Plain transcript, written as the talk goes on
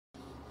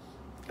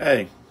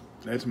Hey,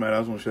 that's Matt. I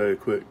was going to show you a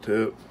quick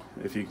tip.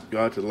 If you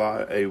got to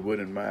light a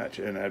wooden match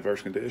in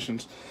adverse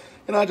conditions,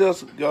 and I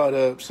just got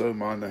up, so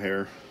mind the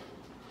hair.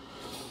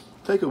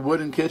 Take a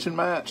wooden kitchen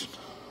match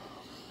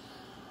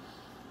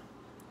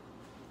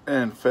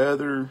and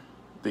feather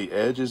the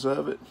edges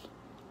of it.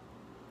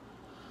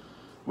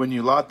 When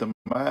you light the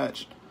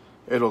match,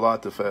 it'll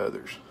light the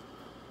feathers.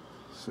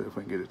 See if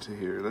we can get it to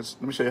here.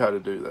 Let me show you how to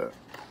do that.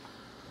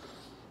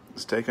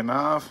 Let's take a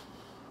knife,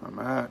 a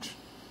match.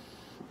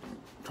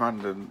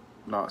 Trying to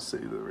not see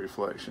the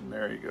reflection.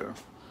 There you go.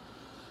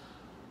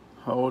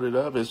 Hold it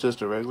up. It's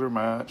just a regular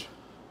match.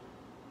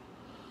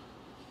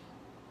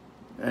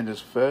 And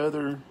just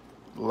feather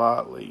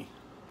lightly.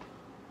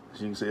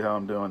 As you can see how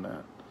I'm doing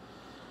that.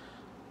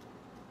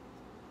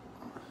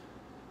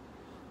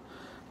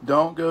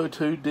 Don't go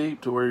too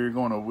deep to where you're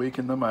going to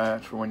weaken the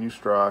match for when you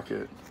strike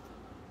it.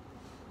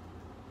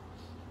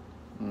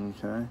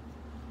 Okay.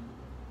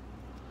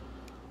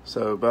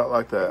 So about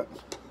like that.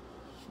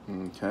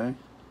 Okay.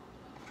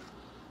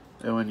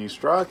 And when you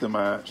strike the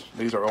match,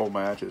 these are old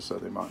matches, so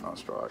they might not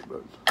strike,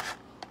 but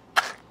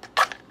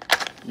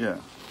yeah.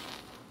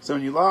 So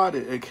when you light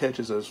it, it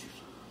catches those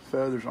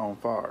feathers on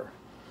fire.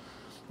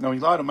 Now when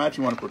you light a match,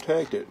 you want to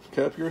protect it.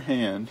 Cup your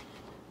hand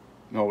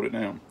and hold it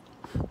down.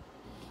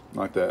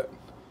 Like that.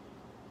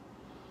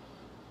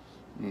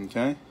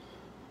 Okay.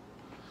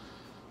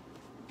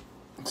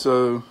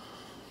 So,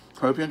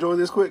 hope you enjoyed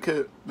this quick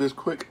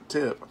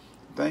tip.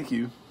 Thank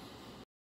you.